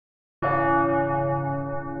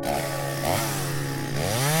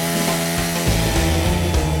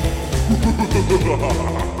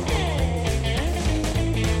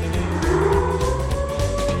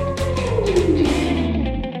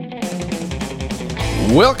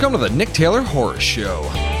Welcome to the Nick Taylor Horror Show.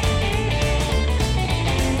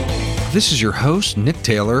 This is your host, Nick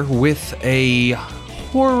Taylor, with a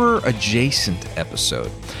horror-adjacent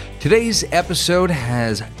episode. Today's episode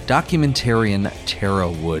has documentarian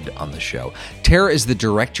Tara Wood on the show. Tara is the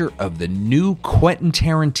director of the new Quentin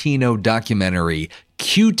Tarantino documentary,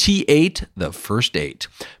 QT8, The First Eight.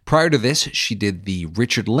 Prior to this, she did the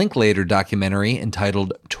Richard Linklater documentary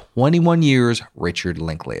entitled 21 Years Richard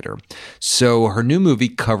Linklater. So her new movie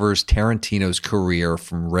covers Tarantino's career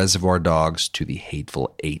from Reservoir Dogs to The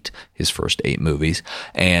Hateful Eight, his first 8 movies,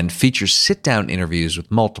 and features sit-down interviews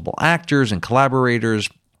with multiple actors and collaborators,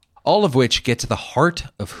 all of which get to the heart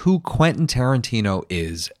of who Quentin Tarantino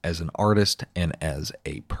is as an artist and as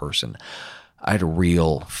a person. I had a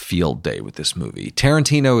real field day with this movie.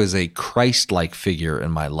 Tarantino is a Christ-like figure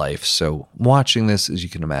in my life, so watching this, as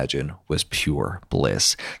you can imagine, was pure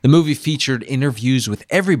bliss. The movie featured interviews with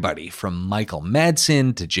everybody from Michael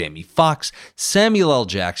Madsen to Jamie Foxx, Samuel L.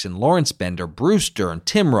 Jackson, Lawrence Bender, Bruce Dern,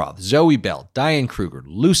 Tim Roth, Zoe Bell, Diane Kruger,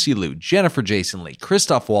 Lucy Liu, Jennifer Jason Leigh,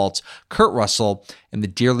 Christoph Waltz, Kurt Russell, and the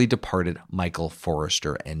dearly departed Michael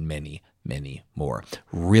Forrester, and many more.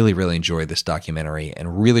 Really enjoyed this documentary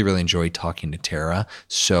and really enjoyed talking to Tara.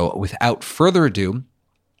 So without further ado,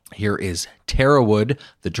 here is Tara Wood,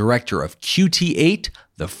 the director of QT8,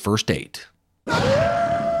 The First Eight.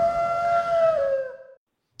 I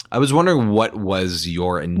was wondering, what was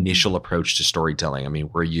your initial approach to storytelling? I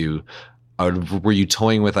mean, were you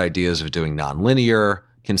toying with ideas of doing nonlinear,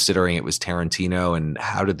 considering it was Tarantino, and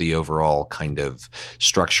how did the overall kind of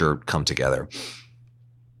structure come together?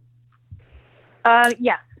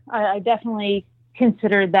 Yes, I definitely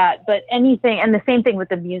considered that, but anything, and the same thing with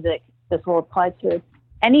the music, this will apply to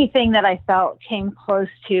anything that I felt came close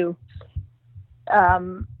to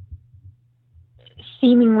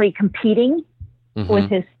seemingly competing with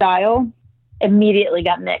his style immediately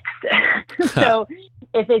got nixed. So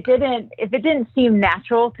if it didn't seem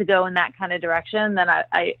natural to go in that kind of direction, then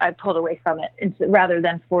I pulled away from it rather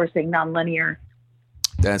than forcing nonlinear.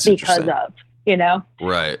 That's because of,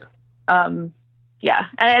 right. Yeah.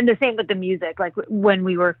 And the same with the music. Like when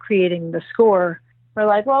we were creating the score, we're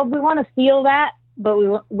like, well, we want to feel that, but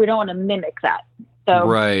we don't want to mimic that. So,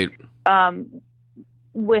 right.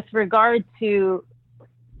 With regard to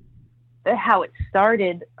how it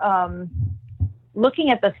started,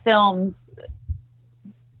 looking at the films,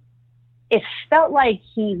 it felt like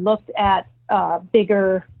he looked at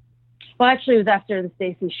bigger. Well, actually, it was after the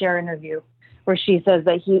Stacey Sher interview where she says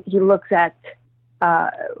that he looks at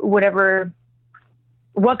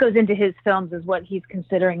what goes into his films is what he's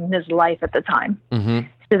considering in his life at the time. Mm-hmm.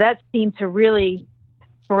 So that seemed to really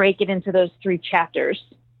break it into those 3 chapters.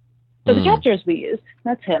 So the chapters we used,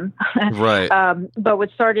 that's him. Right. But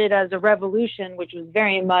what started as a revolution, which was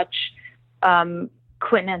very much Quentin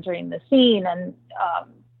entering the scene and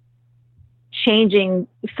changing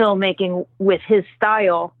filmmaking with his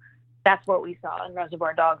style, that's what we saw in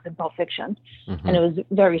Reservoir Dogs and Pulp Fiction. Mm-hmm. And it was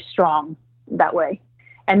very strong that way.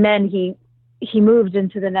 And then he moved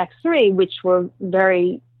into the next 3, which were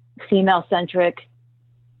very female-centric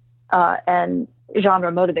and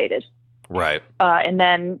genre-motivated. Right. And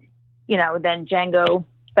then, then Django,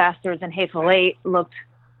 Bastards, and Hateful Eight looked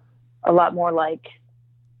a lot more like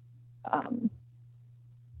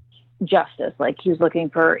justice. Like he was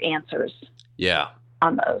looking for answers. Yeah.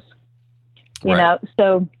 On those. You know?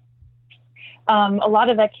 So a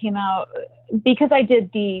lot of that came out because I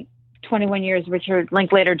did the 21 Years Richard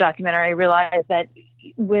Linklater documentary. I realized that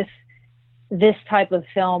with this type of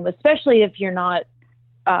film, especially if you're not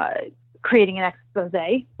creating an expose,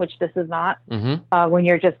 which this is not, when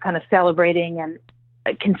you're just kind of celebrating and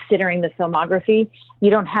considering the filmography, you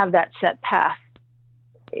don't have that set path,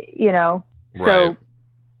 Right. So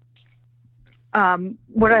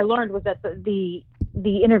what I learned was that the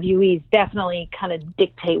interviewees definitely kind of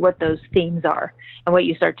dictate what those themes are and what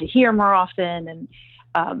you start to hear more often. And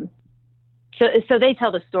so they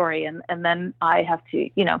tell the story, and then I have to,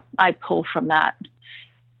 I pull from that.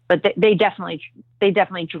 But they definitely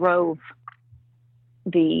drove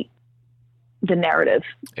the narrative.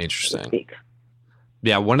 Interesting. So to speak.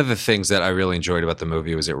 Yeah, one of the things that I really enjoyed about the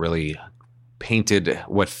movie was it really painted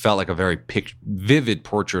what felt like a very vivid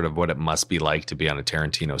portrait of what it must be like to be on a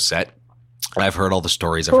Tarantino set. I've heard all the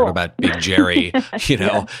stories. I've heard about Big Jerry,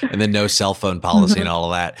 and the no cell phone policy and all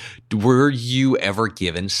of that. Were you ever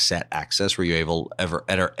given set access? Were you ever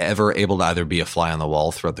able to either be a fly on the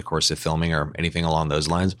wall throughout the course of filming or anything along those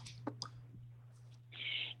lines?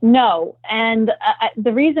 No. And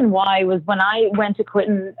the reason why was when I went to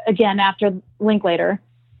Quentin again after Linklater,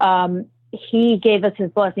 he gave us his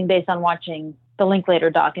blessing based on watching the Linklater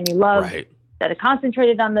doc, and he loved that it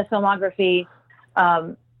concentrated on the filmography.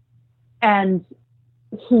 And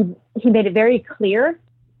he made it very clear.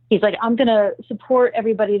 He's like, I'm going to support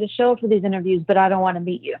everybody to show up for these interviews, but I don't want to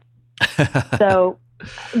meet you. So,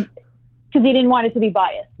 because he didn't want it to be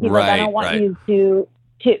biased. He's like, I don't want you to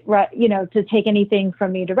take anything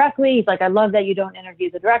from me directly. He's like, I love that you don't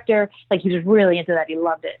interview the director. Like, he was really into that. He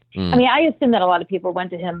loved it. I mean, I assume that a lot of people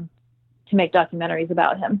went to him to make documentaries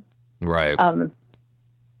about him. Right.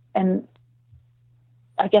 And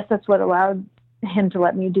I guess that's what allowed him to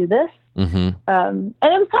let me do this. Mm-hmm. And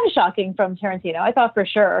it was kind of shocking from Tarantino. I thought for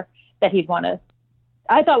sure that he'd want to.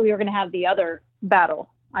 I thought we were going to have the other battle.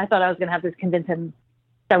 I thought I was going to have to convince him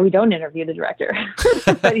that we don't interview the director,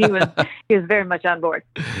 but he was very much on board.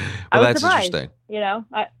 Well, I was that's surprised,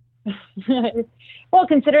 interesting. Well,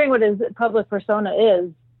 considering what his public persona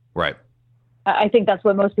is, right. I think that's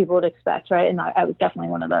what most people would expect, right? And I was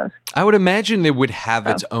definitely one of those. I would imagine it would have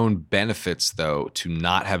its own benefits, though, to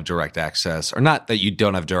not have direct access, or not that you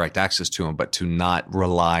don't have direct access to him, but to not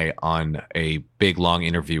rely on a big, long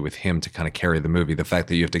interview with him to kind of carry the movie. The fact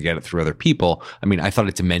that you have to get it through other people. I mean, I thought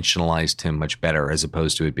it dimensionalized him much better as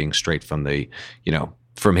opposed to it being straight from the,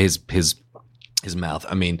 from his mouth.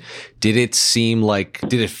 I mean, did it feel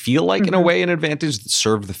like in a way an advantage that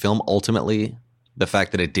served the film ultimately? The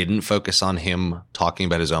fact that it didn't focus on him talking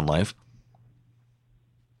about his own life?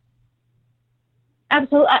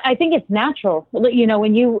 Absolutely. I think it's natural.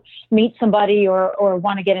 When you meet somebody or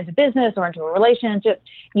want to get into business or into a relationship,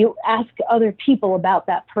 you ask other people about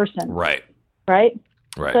that person. Right. Right?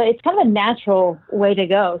 Right. So it's kind of a natural way to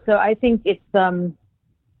go. So I think it's, now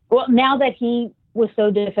that he was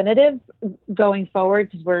so definitive going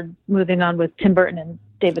forward, because we're moving on with Tim Burton and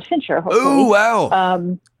David Fincher, hopefully. Oh,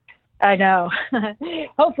 wow. I know.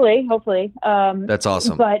 hopefully. That's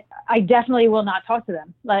awesome. But I definitely will not talk to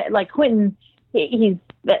them. Like Quentin, he's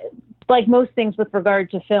like most things with regard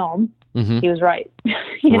to film. Mm-hmm. He was right.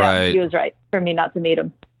 He was right for me not to meet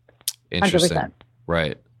him. Interesting. 100%.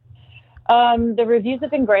 Right. The reviews have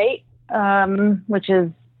been great, which is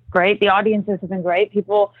great. The audiences have been great.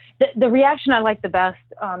 People, the reaction I like the best,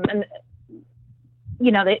 and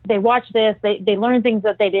they watch this, they learn things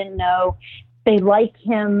that they didn't know. They like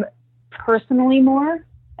him personally more.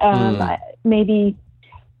 Maybe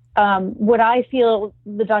what I feel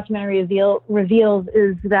the documentary reveals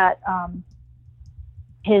is that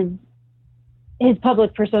his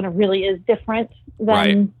public persona really is different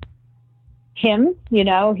than him. We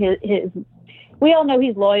all know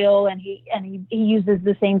he's loyal and he uses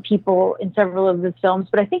the same people in several of his films,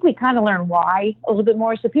 but I think we kind of learn why a little bit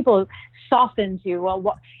more. So people soften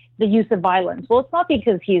to the use of violence. Well, it's not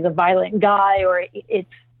because he's a violent guy or it's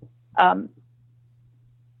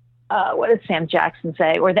what does Sam Jackson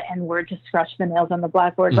say? Or the N-word to scratch the nails on the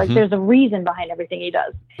blackboard. Mm-hmm. Like there's a reason behind everything he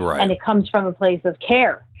does. Right. And it comes from a place of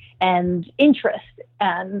care and interest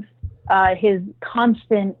and his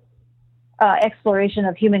constant exploration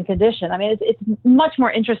of human condition. I mean, it's much more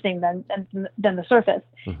interesting than the surface.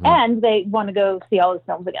 Mm-hmm. And they want to go see all his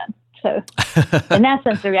films again. So in that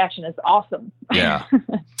sense, the reaction is awesome. Yeah.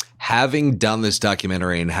 Having done this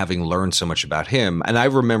documentary and having learned so much about him, and I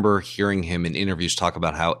remember hearing him in interviews talk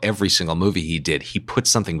about how every single movie he did, he put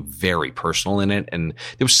something very personal in it. And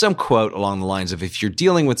there was some quote along the lines of, if you're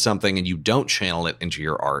dealing with something and you don't channel it into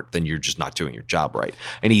your art, then you're just not doing your job right.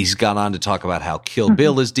 And he's gone on to talk about how Kill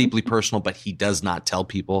Bill is deeply personal, but he does not tell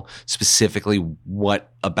people specifically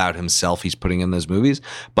what about himself he's putting in those movies.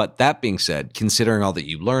 But that being said, considering all that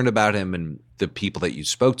you learned about him and the people that you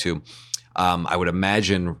spoke to, I would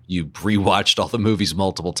imagine you rewatched all the movies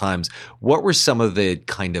multiple times. What were some of the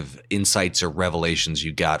kind of insights or revelations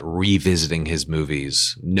you got revisiting his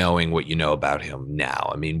movies, knowing what you know about him now?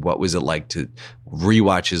 I mean, what was it like to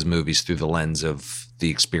rewatch his movies through the lens of the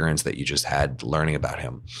experience that you just had learning about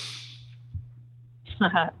him?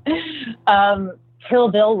 Kill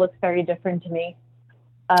Bill looks very different to me.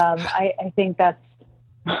 I think that's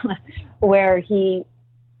where he...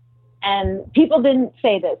 And people didn't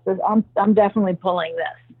say this. I'm definitely pulling this.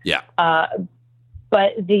 Yeah.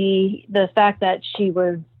 But the fact that she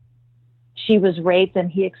was raped and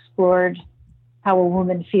he explored how a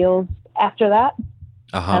woman feels after that,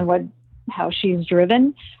 and how she's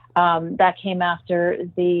driven. That came after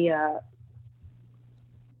the.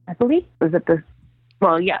 I believe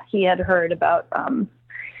he had heard about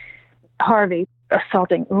Harvey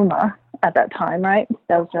assaulting Uma at that time, right?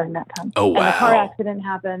 That was during that time. Oh, wow. And the car accident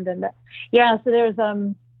happened. And so there's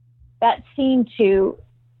that scene too.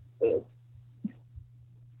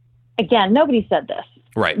 again, nobody said this,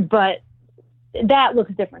 Right. but that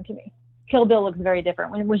looks different to me. Kill Bill looks very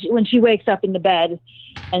different when she wakes up in the bed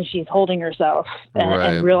and she's holding herself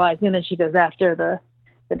and realizing that she goes after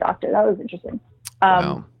the doctor. That was interesting.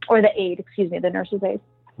 Wow. Or the aide, excuse me, the nurse's aide.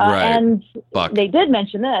 Right. And Buck. They did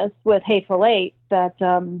mention this with Hateful Eight, that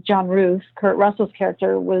John Ruth, Kurt Russell's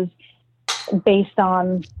character, was based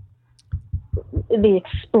on the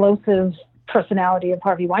explosive personality of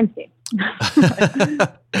Harvey Weinstein.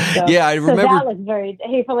 Yeah, I remember. So that was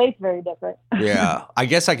Hateful Eight's very different. Yeah, I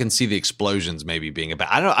guess I can see the explosions maybe being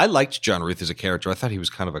about. I don't know. I liked John Ruth as a character. I thought he was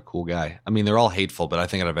kind of a cool guy. I mean, they're all hateful, but I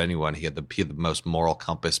think out of anyone, he had the most moral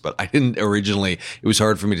compass. But I didn't originally. It was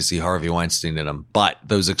hard for me to see Harvey Weinstein in him. But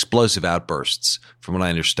those explosive outbursts, from what I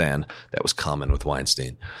understand, that was common with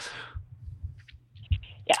Weinstein.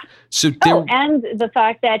 Yeah. So and the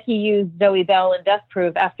fact that he used Zoe Bell in Death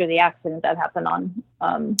Proof after the accident that happened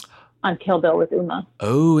on Kill Bill with Uma.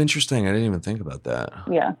 Oh, interesting. I didn't even think about that.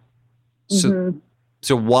 Yeah.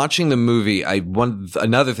 So watching the movie,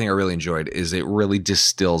 another thing I really enjoyed is it really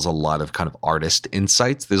distills a lot of kind of artist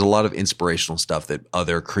insights. There's a lot of inspirational stuff that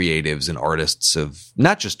other creatives and artists of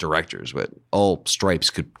not just directors, but all stripes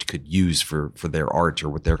could use for their art or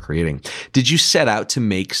what they're creating. Did you set out to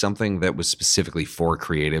make something that was specifically for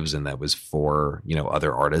creatives and that was for,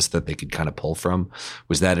 other artists that they could kind of pull from?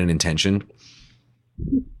 Was that an intention?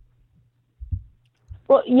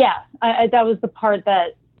 Well, yeah, that was the part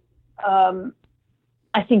that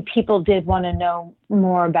I think people did want to know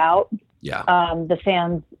more about. Yeah. The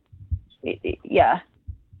fans. Yeah.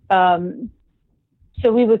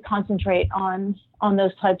 So we would concentrate on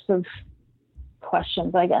those types of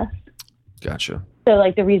questions, I guess. Gotcha. So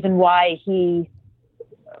like the reason why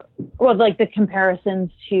like the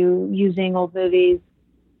comparisons to using old movies,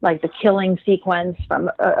 like the killing sequence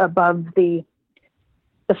from above the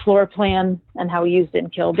floor plan and how we used it in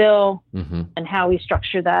Kill Bill, and how we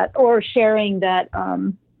structure that, or sharing that.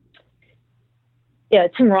 Tim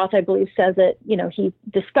Roth, I believe, says it, he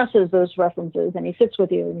discusses those references and he sits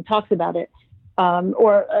with you and he talks about it.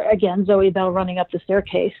 Or again, Zoe Bell running up the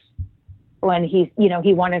staircase when he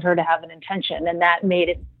wanted her to have an intention, and that made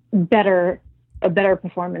it a better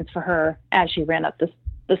performance for her as she ran up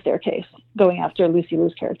the staircase going after Lucy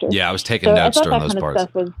Liu's character. Yeah. I was taking notes during those parts.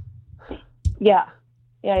 Yeah.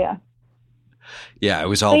 Yeah, it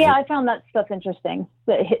was all. So I found that stuff interesting.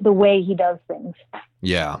 The way he does things.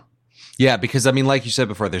 Yeah, because I mean, like you said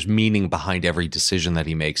before, there's meaning behind every decision that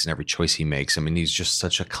he makes and every choice he makes. I mean, he's just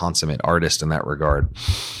such a consummate artist in that regard.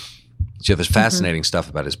 So there's fascinating stuff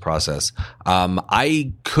about his process.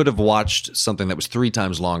 I could have watched something that was 3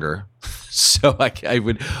 times longer, so I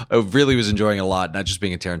really was enjoying it a lot. Not just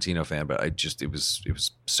being a Tarantino fan, but it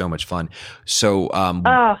was so much fun. So.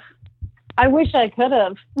 I wish I could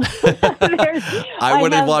have. I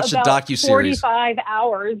would have watched a docuseries. 45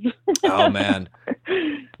 hours. Oh, man.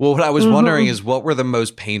 Well, what I was wondering is, what were the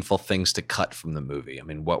most painful things to cut from the movie? I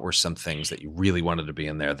mean, what were some things that you really wanted to be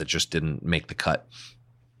in there that just didn't make the cut?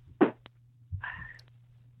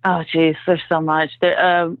 Oh, geez, there's so much.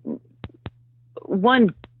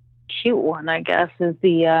 One cute one, I guess, is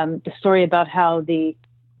the story about how the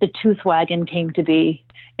tooth wagon came to be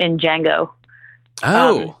in Django.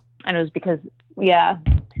 Oh. And it was because, I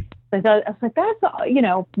was like, that's,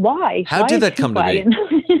 why? How did that come to be?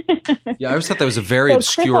 Yeah, I always thought that was a very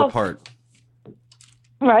obscure part.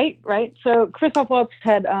 Right. So Christoph Waltz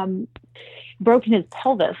had broken his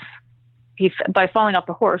pelvis by falling off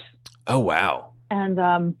the horse. Oh, wow. And,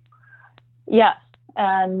 and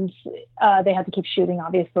they had to keep shooting,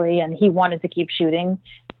 obviously, and he wanted to keep shooting.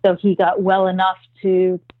 So he got well enough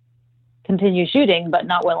to continue shooting, but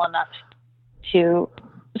not well enough to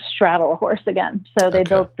straddle a horse again. So they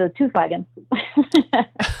built the tooth wagon so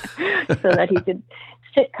that he could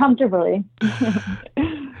sit comfortably.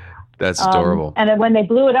 That's adorable. And then when they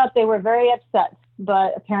blew it up, they were very upset,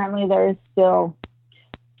 but apparently there is still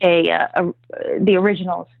the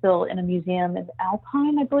original is still in a museum in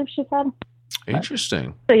Alpine, I believe she said.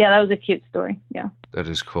 Interesting. So that was a cute story. Yeah. That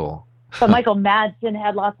is cool. But Michael Madsen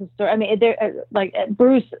had lots of stories. I mean, like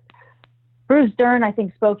Bruce Dern, I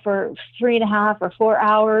think, spoke for 3.5 or 4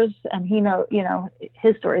 hours, and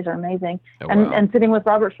his stories are amazing. Oh, wow. And sitting with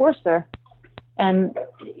Robert Forster, and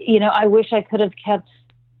I wish I could have kept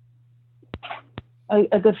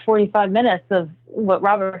a good 45 minutes of what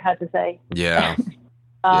Robert had to say. Yeah.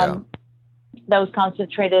 That was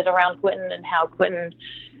concentrated around Quentin and how Quentin,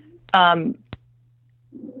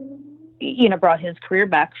 brought his career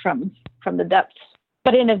back from the depths,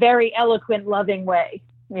 but in a very eloquent, loving way.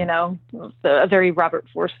 A very Robert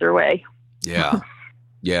Forster way. Yeah.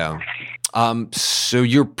 So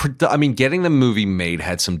I mean, getting the movie made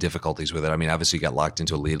had some difficulties with it. I mean, obviously you got locked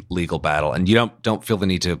into a legal battle, and you don't feel the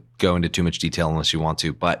need to go into too much detail unless you want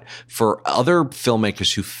to. But for other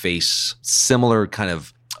filmmakers who face similar kind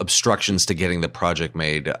of obstructions to getting the project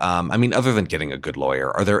made, I mean, other than getting a good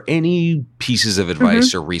lawyer, are there any pieces of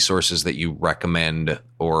advice or resources that you recommend,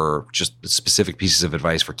 or just specific pieces of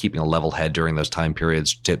advice for keeping a level head during those time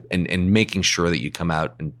periods and making sure that you come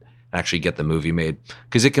out and actually get the movie made?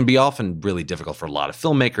 Because it can be often really difficult for a lot of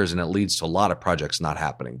filmmakers, and it leads to a lot of projects not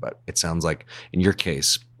happening. But it sounds like in your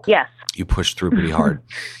case, yes, you pushed through pretty hard.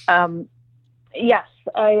 Yes,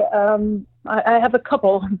 I have a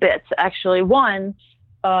couple bits actually. One,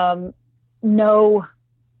 know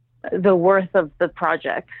the worth of the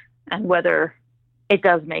project and whether it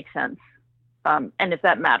does make sense, and if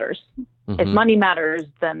that matters. If money matters,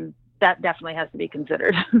 then that definitely has to be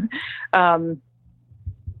considered.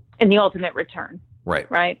 In the ultimate return.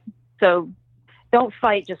 Right. So don't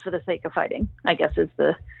fight just for the sake of fighting, I guess is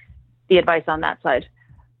the advice on that side.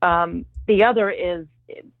 The other is,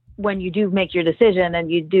 when you do make your decision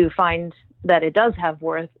and you do find that it does have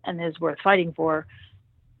worth and is worth fighting for,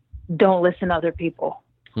 don't listen to other people,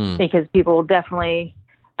 because people will definitely,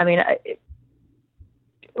 I mean,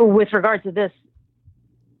 with regard to this,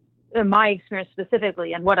 in my experience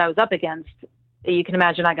specifically and what I was up against, you can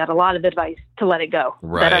imagine I got a lot of advice to let it go,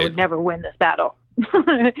 that I would never win this battle.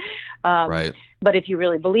 But if you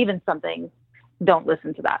really believe in something, don't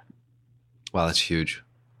listen to that. Wow, that's huge.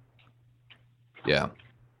 Yeah.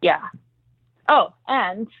 Yeah. Oh,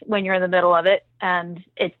 and when you're in the middle of it and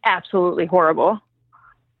it's absolutely horrible,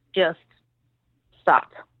 just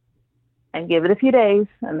stop and give it a few days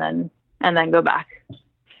and then go back.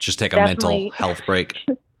 Just take a mental health break.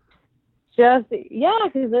 Because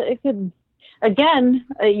it could. Again,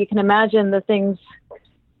 you can imagine the things,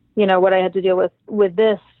 what I had to deal with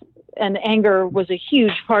this, and anger was a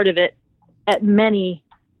huge part of it at many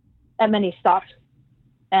stops.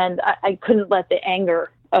 And I couldn't let the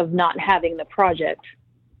anger of not having the project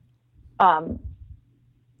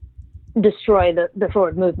destroy the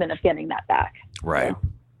forward movement of getting that back. Right. So,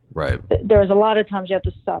 right. There's a lot of times you have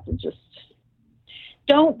to stop and just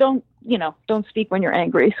don't speak when you're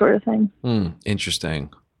angry, sort of thing.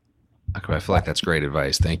 Interesting. Okay, I feel like that's great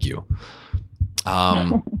advice. Thank you.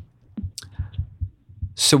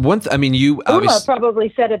 So you Uma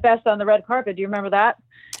probably said it best on the red carpet. Do you remember that?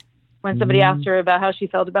 When somebody asked her about how she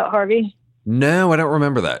felt about Harvey? No, I don't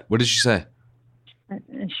remember that. What did she say?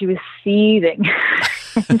 And she was seething.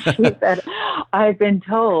 She said, I've been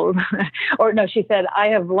told, or no, she said, I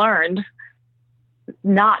have learned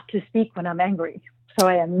not to speak when I'm angry. So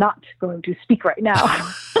I am not going to speak right now.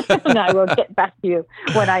 And I will get back to you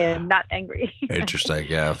when I am not angry. Interesting.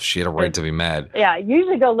 Yeah. She had a right to be mad. Yeah.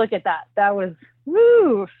 Usually go look at that. That was,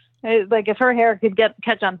 woo. Like if her hair could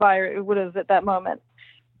catch on fire, it would have at that moment.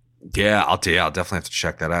 Yeah. I'll definitely have to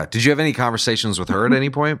check that out. Did you have any conversations with her at any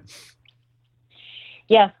point?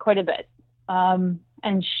 Yes, quite a bit. And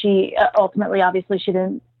she ultimately, obviously she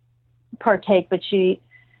didn't partake, but she,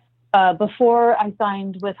 before I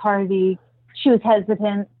signed with Harvey, she was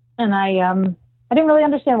hesitant, and I didn't really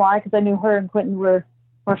understand why, because I knew her and Quentin were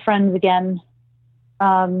friends again.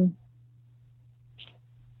 But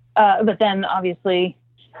then obviously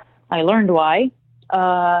I learned why.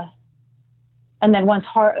 And then once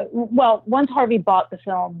Harvey bought the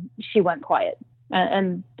film, she went quiet,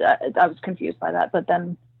 and I was confused by that. But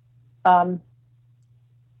then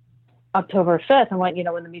October 5th, and when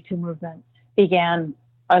the Me Too movement began,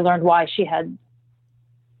 I learned why she was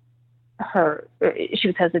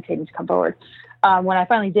hesitating to come forward. When I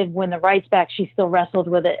finally did win the rights back, she still wrestled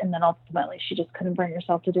with it, and then ultimately she just couldn't bring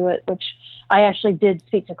herself to do it, which I actually did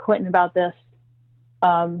speak to Quentin about this.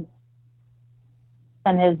 And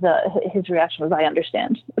his reaction was, I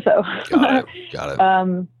understand. So got it.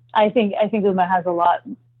 I think Uma has a lot.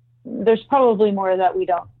 There's probably more that we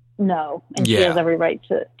don't know, and she has every right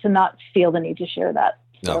to not feel the need to share that.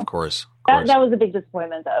 So no, of course. That was a big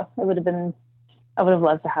disappointment, though. I would have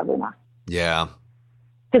loved to have Uma. Yeah.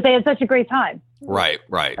 Because they had such a great time. Right.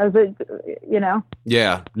 As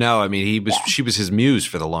Yeah. No, I mean, she was his muse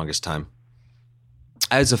for the longest time.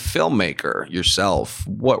 As a filmmaker yourself,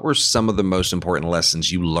 what were some of the most important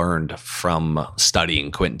lessons you learned from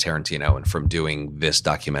studying Quentin Tarantino and from doing this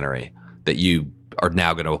documentary that you are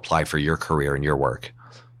now going to apply for your career and your work?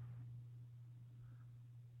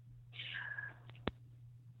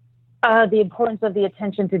 The importance of the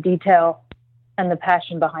attention to detail and the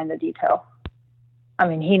passion behind the detail. I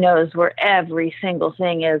mean, he knows where every single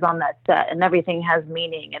thing is on that set, and everything has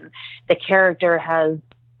meaning, and the character has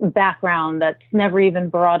background that's never even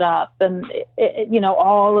brought up. And,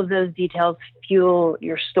 all of those details fuel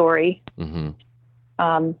your story. Mm-hmm.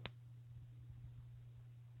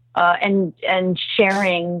 And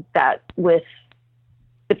sharing that with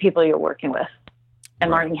the people you're working with and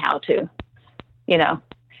learning how to, because,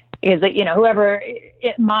 whoever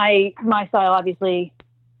my style, obviously,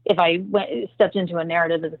 if I stepped into a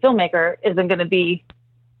narrative as a filmmaker, isn't going to be,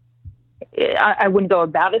 I wouldn't go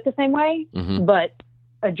about it the same way, mm-hmm. but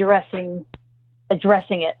addressing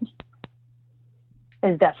it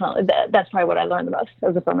is definitely, that's probably what I learned the most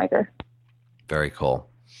as a filmmaker. Very cool.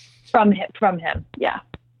 From him. Yeah.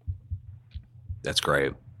 That's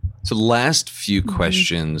great. So the last few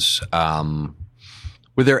questions,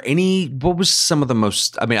 were there what was some of the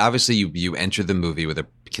most, I mean, obviously you entered the movie with a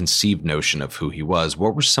conceived notion of who he was.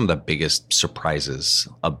 What were some of the biggest surprises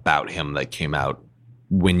about him that came out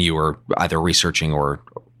when you were either researching or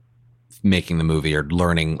making the movie or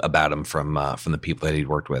learning about him from the people that he'd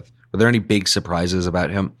worked with? Were there any big surprises about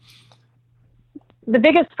him? The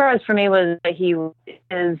biggest surprise for me was that he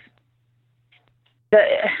is,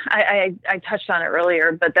 I touched on it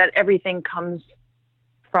earlier, but that everything comes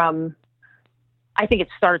from, I think it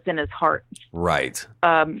starts in his heart. Right.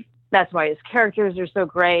 That's why his characters are so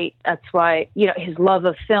great. That's why, his love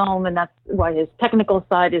of film, and that's why his technical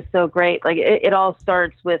side is so great. Like it all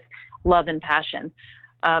starts with love and passion.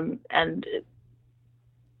 And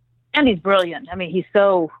he's brilliant. I mean,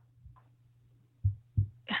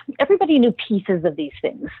 everybody knew pieces of these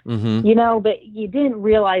things, mm-hmm. But you didn't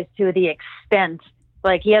realize to the extent,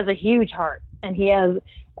 like he has a huge heart and he has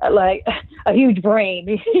like a huge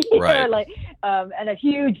brain, right. And a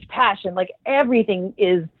huge passion. Like everything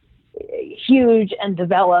is huge and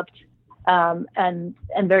developed, and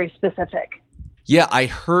very specific. Yeah, I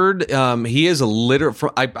heard he is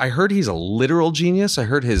I heard he's a literal genius. I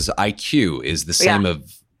heard his IQ is the same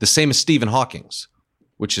as Stephen Hawking's,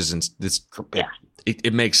 which is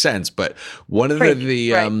it makes sense. but one of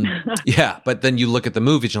but then you look at the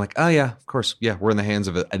movies, you're like, oh yeah, of course, yeah, we're in the hands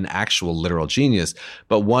of an actual literal genius.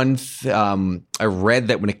 But I read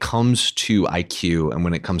that when it comes to IQ and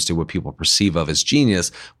when it comes to what people perceive of as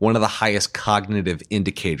genius, one of the highest cognitive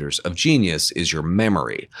indicators of genius is your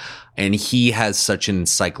memory. And he has such an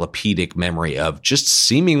encyclopedic memory of just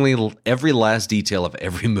seemingly every last detail of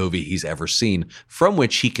every movie he's ever seen, from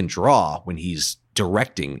which he can draw when he's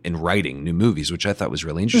directing and writing new movies, which I thought was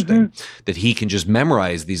really interesting, that he can just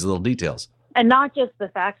memorize these little details. And not just the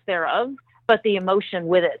facts thereof, but the emotion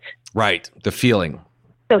with it. Right. The feeling.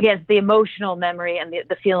 So he has the emotional memory and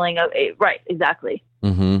the feeling of it. Right. Exactly.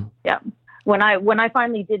 Mm-hmm. Yeah. When I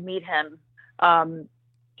finally did meet him,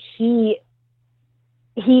 he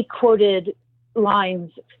quoted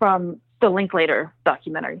lines from the Linklater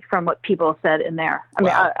documentary, from what people said in there. I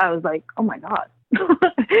mean, I was like, oh my God.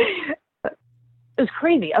 It was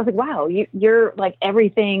crazy. I was like, wow, you're like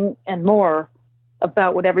everything and more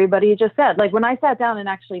about what everybody just said. Like when I sat down and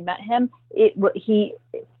actually met him,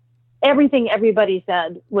 everything everybody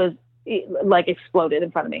said was like exploded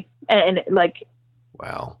in front of me. And like,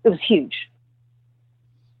 wow, it was huge.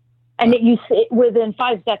 And within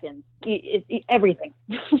 5 seconds, everything.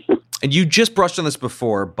 And you just brushed on this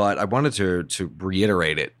before, but I wanted to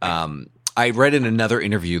reiterate it. I read in another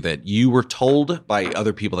interview that you were told by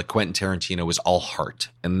other people that Quentin Tarantino was all heart,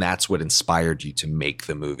 and that's what inspired you to make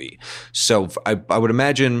the movie. So I would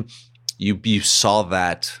imagine you saw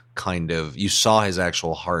that you saw his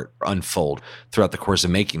actual heart unfold throughout the course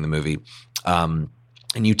of making the movie. And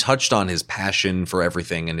you touched on his passion for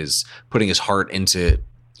everything and his putting his heart into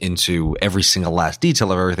every single last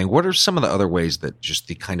detail of everything. What are some of the other ways that just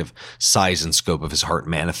the kind of size and scope of his heart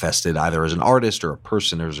manifested either as an artist or a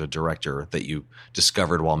person or as a director that you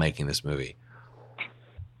discovered while making this movie?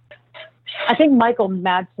 I think Michael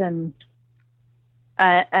Madsen,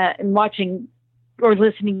 watching or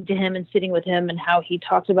listening to him and sitting with him and how he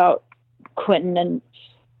talked about Quentin, and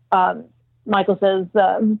Michael says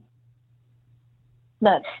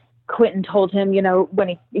that Quentin told him,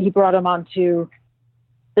 when he brought him onto,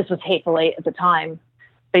 this was Hateful Eight at the time,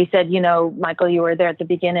 but he said, Michael, you were there at the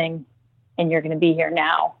beginning and you're going to be here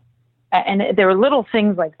now. And there were little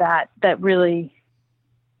things like that really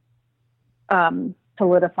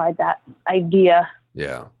solidified that idea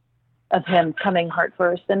of him coming heart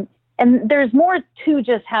first. And there's more to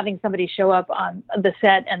just having somebody show up on the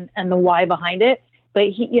set and the why behind it. But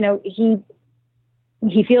he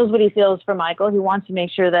feels what he feels for Michael. He wants to make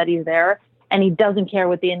sure that he's there, and he doesn't care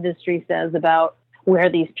what the industry says about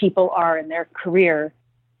where these people are in their career.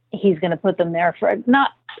 He's going to put them there for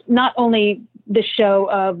not only the show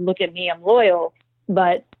of look at me, I'm loyal,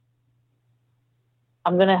 but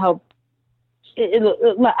I'm going to help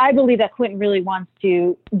I believe that Quentin really wants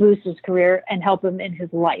to boost his career and help him in his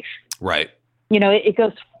life. Right. It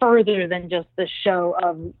goes further than just the show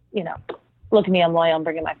of, look at me, I'm loyal, I'm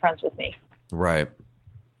bringing my friends with me. Right.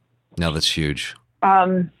 No, that's huge.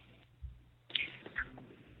 I'm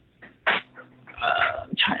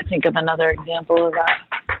trying to think of another example of that.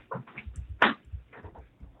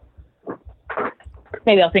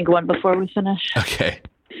 Maybe I'll think of one before we finish. Okay.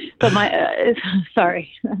 But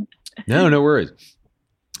sorry. No worries.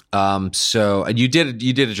 So and you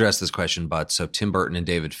did address this question, but so Tim Burton and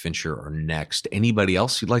David Fincher are next. Anybody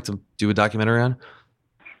else you'd like to do a documentary on?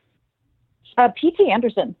 P.T.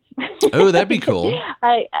 Anderson. Oh, that'd be cool.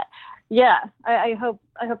 I hope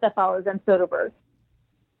that follows and Soderbergh.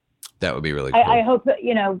 That would be really cool. I hope that,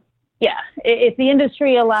 if the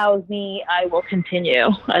industry allows me, I will continue.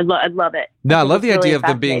 I'd love it. No, I love the idea of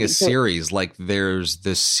them being a series. Like there's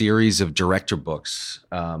this series of director books.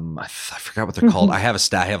 I forgot what they're called. I have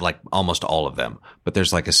I have like almost all of them, but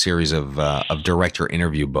there's like a series of director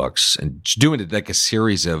interview books and doing it like a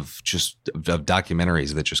series of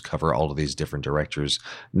documentaries that just cover all of these different directors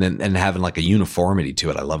and having like a uniformity to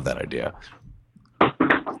it. I love that idea.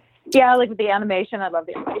 Yeah, like with the animation. I love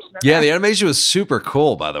the animation. Yeah, the animation was super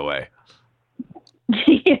cool, by the way.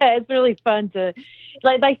 Yeah, it's really fun to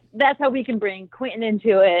like that's how we can bring Quentin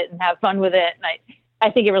into it and have fun with it. And I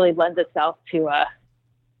think it really lends itself to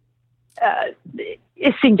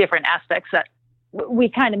seeing different aspects that we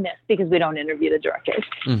kind of miss because we don't interview the directors.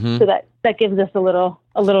 Mm-hmm. So that gives us a little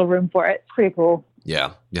room for it. It's pretty cool.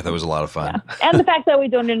 Yeah, that was a lot of fun. Yeah. And the fact that we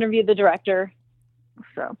don't interview the director.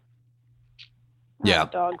 So yeah.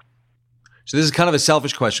 Dogs. So this is kind of a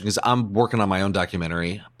selfish question because I'm working on my own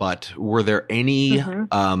documentary, but were there any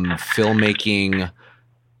filmmaking?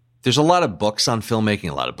 There's a lot of books on filmmaking,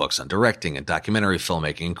 a lot of books on directing and documentary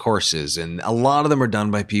filmmaking and courses, and a lot of them are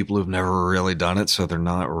done by people who've never really done it, so they're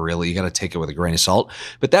not really, you got to take it with a grain of salt.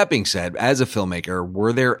 But that being said, as a filmmaker,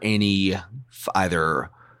 were there any either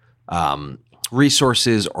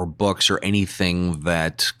resources or books or anything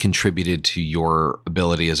that contributed to your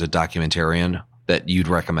ability as a documentarian that you'd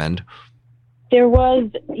recommend? There was,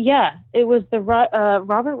 it was the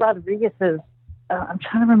Robert Rodriguez's. I'm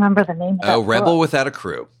trying to remember the name. Of Rebel Without a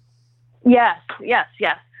Crew. Yes. That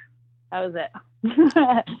was it.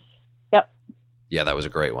 Yep. Yeah, that was a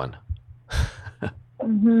great one.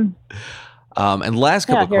 Mm-hmm. And last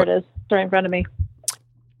couple. Here it is, it's right in front of me.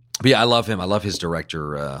 But yeah, I love him. I love his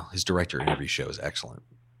director. His director interview show is excellent.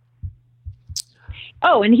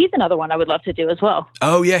 Oh, and he's another one I would love to do as well.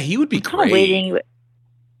 Oh yeah, he would be great. Waiting.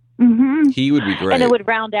 Mm-hmm. He would be great, and it would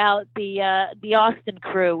round out the Austin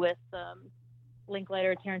crew with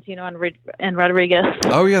Linklater, Tarantino, and Rodriguez.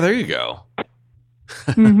 Oh yeah, there you go.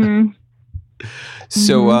 Mm-hmm.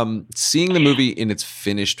 So, seeing the movie in its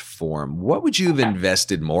finished form, what would you have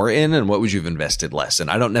invested more in, and what would you have invested less in?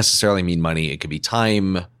 I don't necessarily mean money; it could be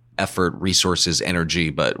time, effort, resources,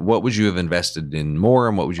 energy. But what would you have invested in more,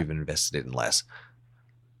 and what would you have invested in less?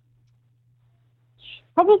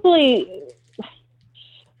 Probably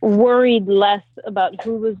worried less about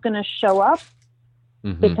who was going to show up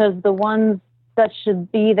because the ones that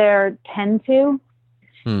should be there tend to.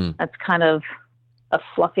 That's kind of a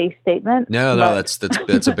fluffy statement. No, that's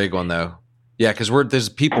a big one though. Yeah, because there's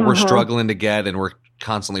people we're struggling to get, and we're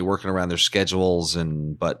constantly working around their schedules.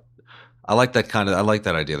 But I like that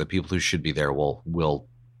idea that people who should be there will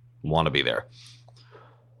want to be there.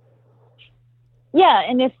 Yeah,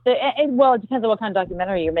 and it depends on what kind of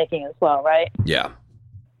documentary you're making as well, right? Yeah.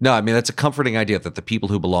 No, I mean, that's a comforting idea that the people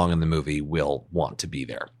who belong in the movie will want to be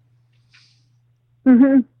there.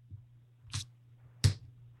 Mm-hmm.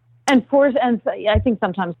 And I think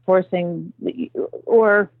sometimes forcing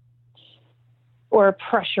or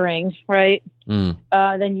pressuring, right?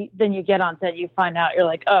 Then you get on set, you find out, you're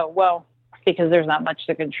like, oh, well, because there's not much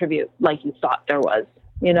to contribute like you thought there was,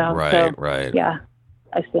 Right, so, right. Yeah,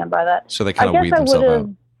 I stand by that. So they kind of weed themselves out.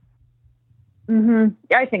 Mm-hmm.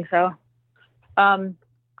 Yeah, I think so.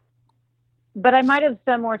 But I might have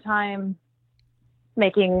spent more time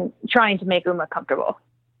trying to make Uma comfortable.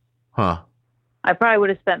 Huh. I probably would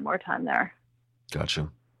have spent more time there. Gotcha.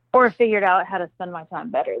 Or figured out how to spend my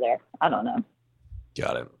time better there. I don't know.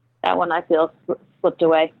 Got it. That one I feel slipped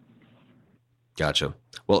away. Gotcha.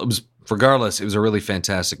 Well, it was a really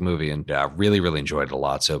fantastic movie, and really, really enjoyed it a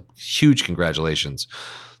lot. So huge congratulations.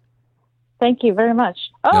 Thank you very much.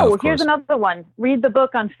 Oh, No, here's another one. Read the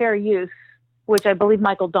book on fair use, which I believe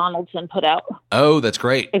Michael Donaldson put out. Oh, that's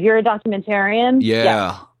great. If you're a documentarian.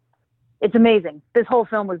 Yeah. It's amazing. This whole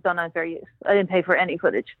film was done on fair use. I didn't pay for any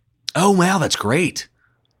footage. Oh, wow. That's great.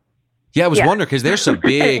 Yeah, I was wondering because there's some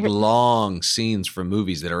big, long scenes from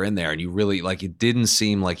movies that are in there, and you really like. It didn't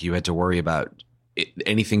seem like you had to worry about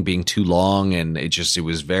anything being too long, and it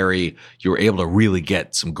was very. You were able to really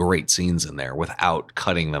get some great scenes in there without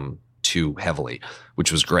cutting them too heavily,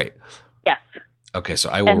 which was great. Yes. Okay, so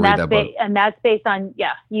I will read that book. And that's based on,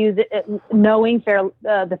 knowing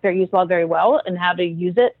the fair use law very well and how to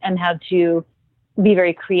use it and how to be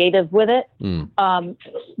very creative with it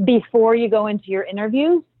before you go into your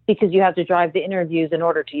interviews, because you have to drive the interviews in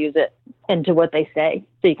order to use it into what they say.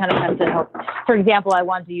 So you kind of have to help. For example, I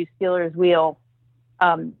wanted to use Steeler's Wheel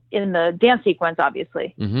in the dance sequence,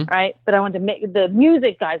 obviously, right? But I wanted to make the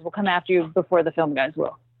music guys will come after you before the film guys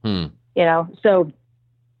will. So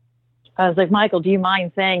I was like, Michael, do you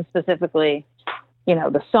mind saying specifically,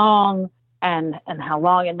 the song and how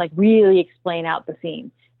long, and like really explain out the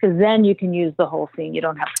scene, because then you can use the whole scene. You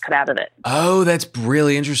don't have to cut out of it. Oh, that's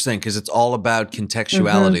really interesting, because it's all about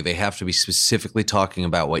contextuality. They have to be specifically talking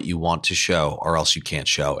about what you want to show, or else you can't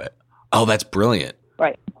show it. Oh, that's brilliant.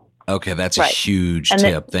 Right. Okay, that's a huge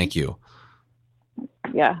tip. Thank you.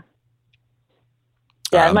 Yeah.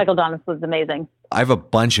 Yeah, Michael Donis was amazing. I have a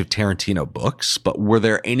bunch of Tarantino books, but were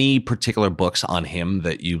there any particular books on him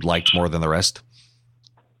that you liked more than the rest?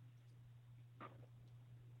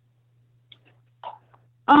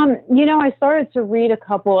 I started to read a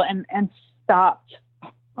couple and stopped.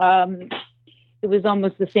 It was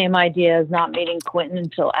almost the same idea as not meeting Quentin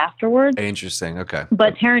until afterwards. Interesting. Okay.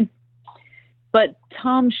 But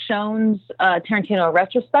Tom Schoen's Tarantino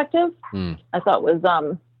retrospective, I thought was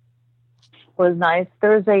nice.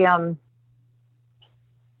 There's a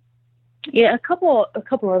a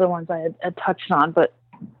couple other ones I had touched on, but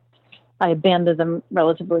I abandoned them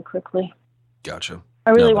relatively quickly. Gotcha.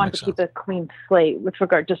 I really wanted to keep a clean slate with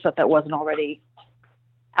regard to stuff that wasn't already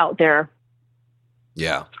out there.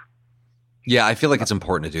 Yeah. Yeah, I feel like it's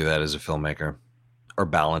important to do that as a filmmaker, or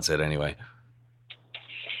balance it anyway.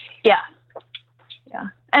 Yeah. Yeah.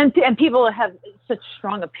 And people have such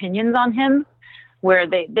strong opinions on him where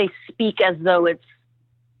they speak as though it's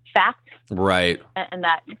fact. Right. And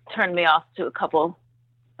that turned me off to a couple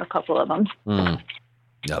of them.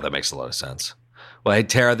 No, that makes a lot of sense. Well, hey,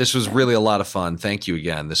 Tara, this was really a lot of fun. Thank you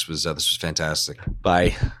again. This was fantastic.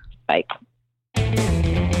 Bye. Bye.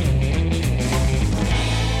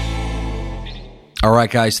 All right,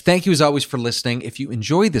 guys. Thank you as always for listening. If you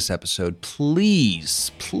enjoyed this episode,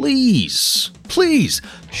 please, please, please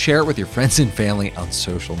share it with your friends and family on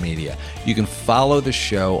social media. You can follow the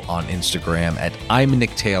show on Instagram at I'm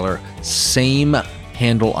Nick Taylor. Same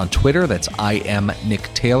handle on Twitter. That's I am Nick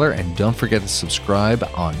Taylor. And don't forget to subscribe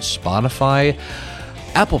on Spotify,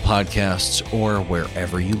 Apple Podcasts, or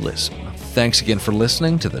wherever you listen. Thanks again for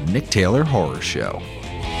listening to the Nick Taylor Horror Show.